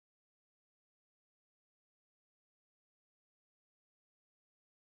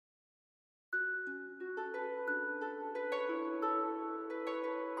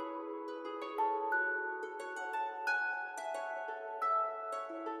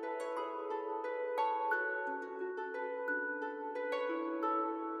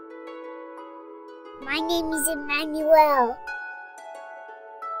My name is Emmanuel.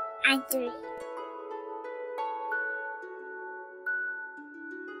 I'm 3.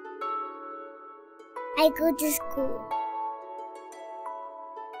 I go to school.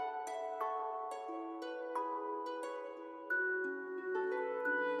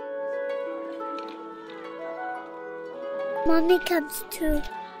 Mommy comes too.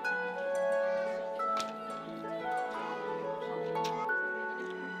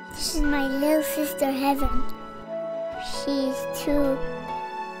 This is my little sister Heaven. She's 2.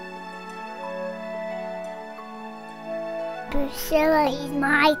 Priscilla is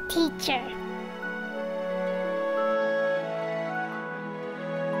my teacher.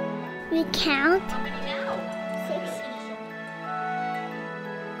 We count. How many now? 6.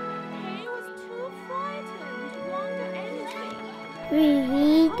 He was too frightened to wonder anything. We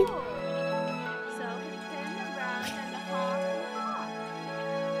read. So he turned around and half and half.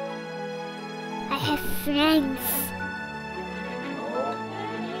 I have friends.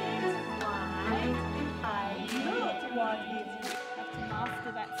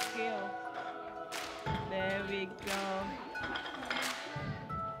 Master that skill. There we go.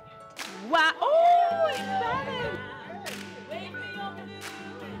 Wow! Oh, he got it!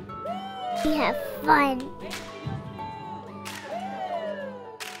 We have fun.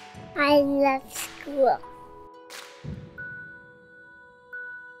 I love school.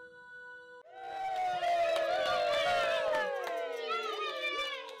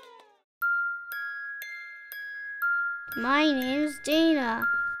 My name's Dana.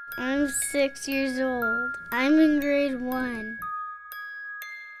 I'm 6 years old. I'm in grade 1.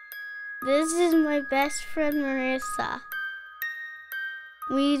 This is my best friend Marissa.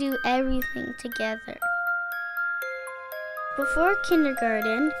 We do everything together. Before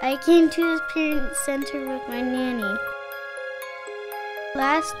kindergarten, I came to this parent center with my nanny.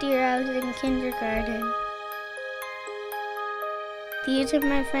 Last year I was in kindergarten. These are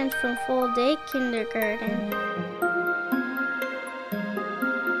my friends from full day kindergarten.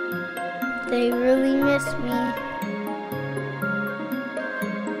 They really miss me.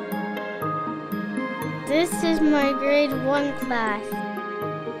 This is my grade 1 class.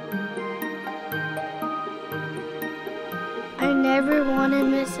 I never want to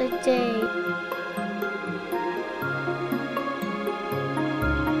miss a day.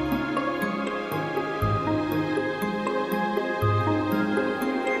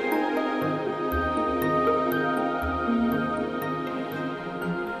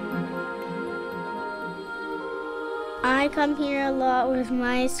 I come here a lot with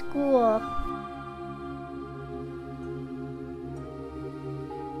my school.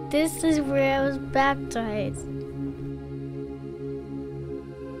 This is where I was baptized.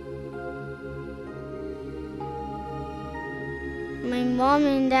 My mom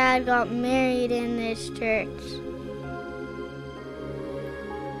and dad got married in this church.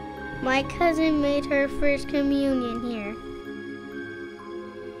 My cousin made her first communion here.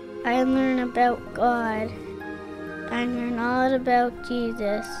 I learn about God. I learn all about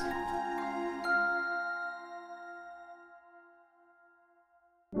Jesus.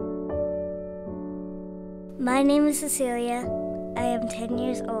 My name is Cecilia. I am 10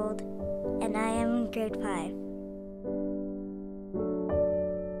 years old, and I am in grade 5.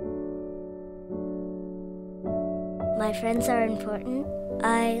 My friends are important.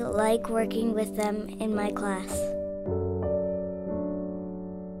 I like working with them in my class.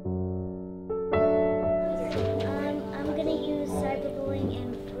 I'm going to use cyberbullying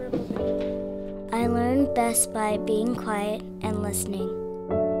and verbal. I learn best by being quiet and listening.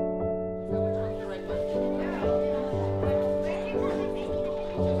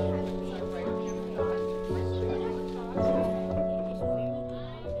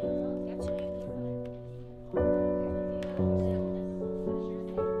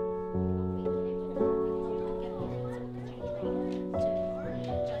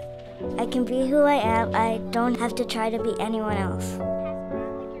 I can be who I am. I don't have to try to be anyone else.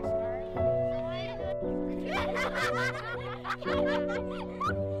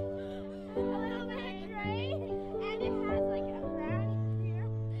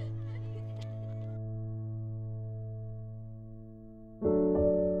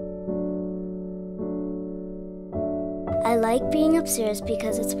 I like being upstairs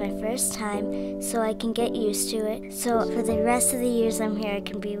because it's my first time, so I can get used to it. So for the rest of the years I'm here, I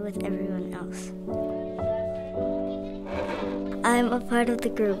can be with everyone else. I'm a part of the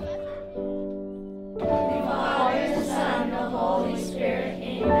group. Father, Son, the Holy Spirit,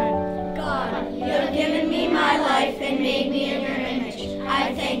 amen. God, you have given me my life and made me in your image.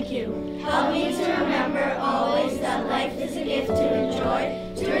 I thank you. Help me to remember always that life is a gift to enjoy,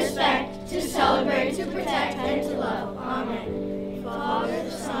 to respect, to celebrate, to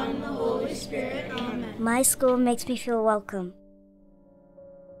My school makes me feel welcome.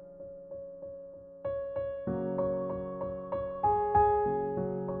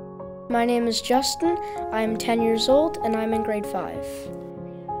 My name is Justin. I'm 10 years old and I'm in grade 5.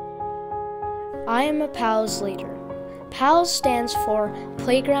 I am a PALS leader. PALS stands for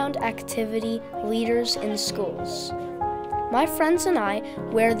Playground Activity Leaders in Schools. My friends and I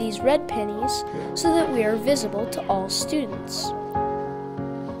wear these red pennies so that we are visible to all students.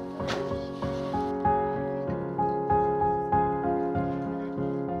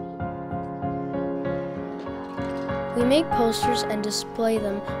 We make posters and display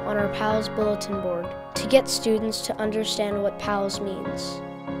them on our PALS bulletin board to get students to understand what PALS means.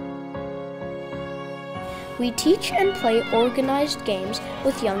 We teach and play organized games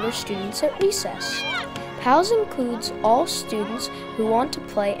with younger students at recess. PALS includes all students who want to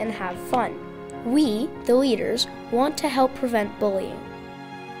play and have fun. We, the leaders, want to help prevent bullying.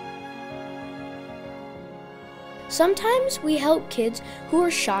 Sometimes we help kids who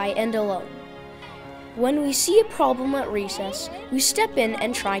are shy and alone. When we see a problem at recess, we step in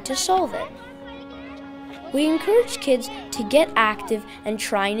and try to solve it. We encourage kids to get active and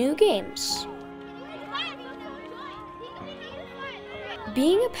try new games.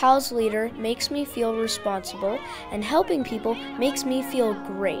 Being a PALS leader makes me feel responsible, and helping people makes me feel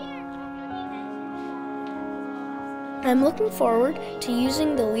great. I'm looking forward to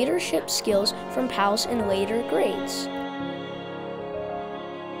using the leadership skills from PALS in later grades.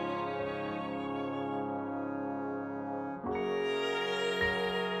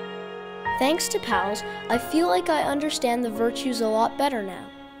 Thanks to PALS, I feel like I understand the virtues a lot better now.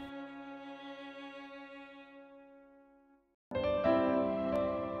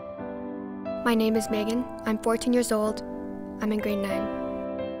 My name is Megan. I'm 14 years old. I'm in grade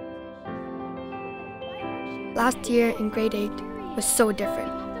 9. Last year in grade 8 was so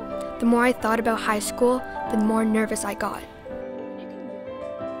different. The more I thought about high school, the more nervous I got.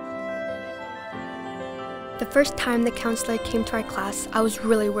 The first time the counselor came to our class, I was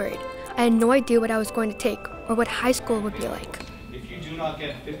really worried. I had no idea what I was going to take or what high school would be like. If you do not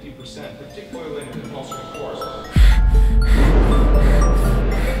get 50%, particularly in a compulsory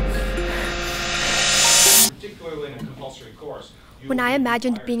course, when I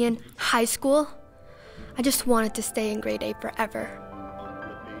imagined being in high school, I just wanted to stay in grade 8 forever.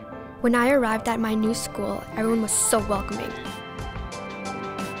 When I arrived at my new school, everyone was so welcoming.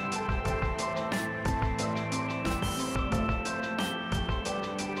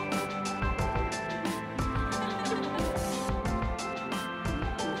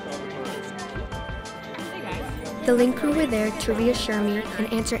 The Link crew were there to reassure me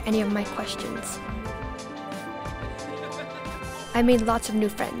and answer any of my questions. I made lots of new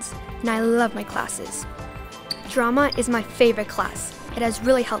friends, and I love my classes. Drama is my favorite class. It has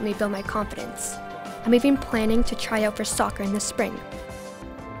really helped me build my confidence. I'm even planning to try out for soccer in the spring.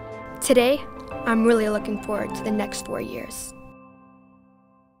 Today, I'm really looking forward to the next 4 years.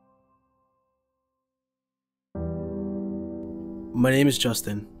 My name is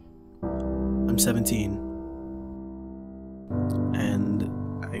Justin. I'm 17. And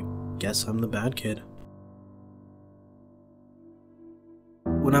I guess I'm the bad kid.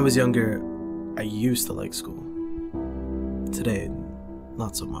 When I was younger, I used to like school. Today,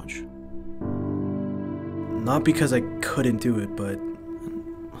 not so much. Not because I couldn't do it, but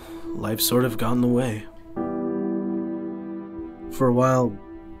life sort of got in the way. For a while,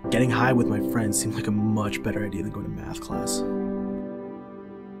 getting high with my friends seemed like a much better idea than going to math class.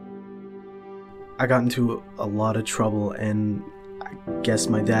 I got into a lot of trouble, and I guess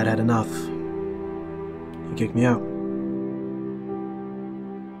my dad had enough. He kicked me out.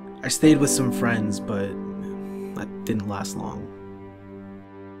 I stayed with some friends, but that didn't last long.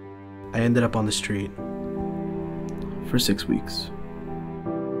 I ended up on the street for 6 weeks.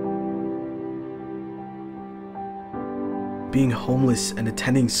 Being homeless and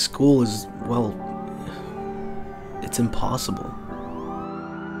attending school is, well, it's impossible.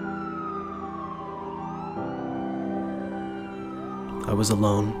 I was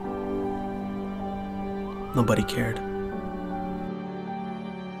alone. Nobody cared.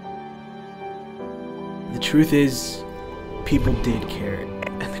 The truth is, people did care,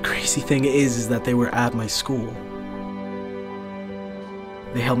 and the crazy thing is that they were at my school.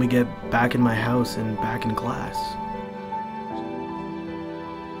 They helped me get back in my house and back in class.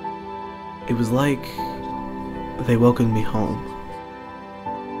 It was like they welcomed me home.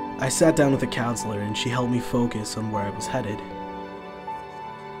 I sat down with a counselor and she helped me focus on where I was headed.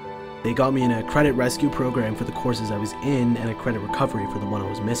 They got me in a credit rescue program for the courses I was in and a credit recovery for the one I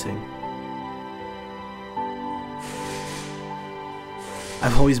was missing.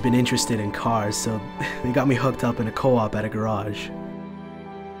 I've always been interested in cars, so they got me hooked up in a co-op at a garage.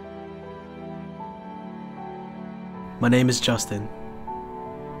 My name is Justin,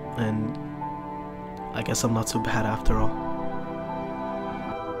 and I guess I'm not so bad after all.